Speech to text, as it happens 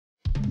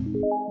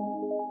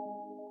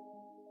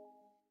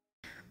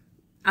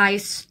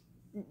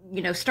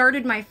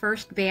Started my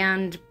first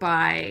band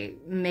by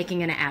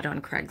making an ad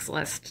on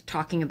Craigslist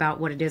talking about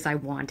what it is I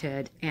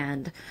wanted.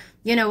 And,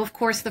 of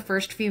course, the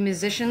first few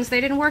musicians,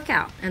 they didn't work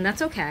out, and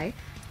that's okay.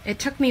 It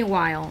took me a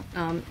while.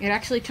 It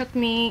actually took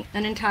me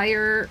an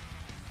entire,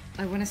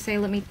 I want to say,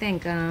 let me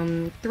think,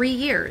 3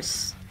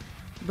 years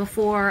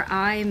before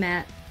I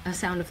met A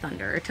Sound of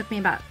Thunder. It took me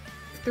about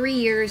 3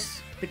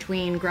 years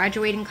between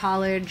graduating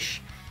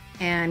college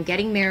and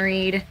getting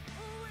married.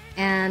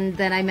 And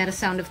then I met A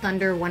Sound of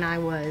Thunder when I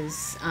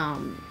was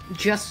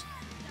just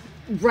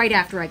right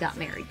after I got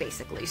married,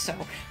 basically. So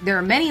there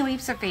are many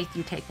leaps of faith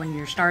you take when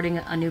you're starting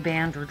a new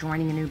band or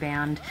joining a new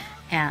band.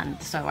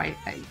 And so I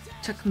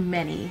took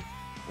many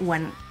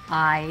when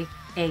I,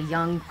 a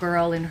young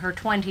girl in her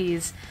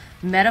 20s,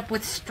 met up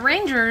with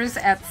strangers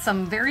at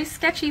some very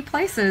sketchy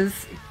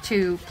places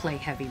to play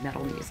heavy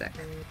metal music.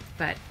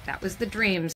 But that was the dream.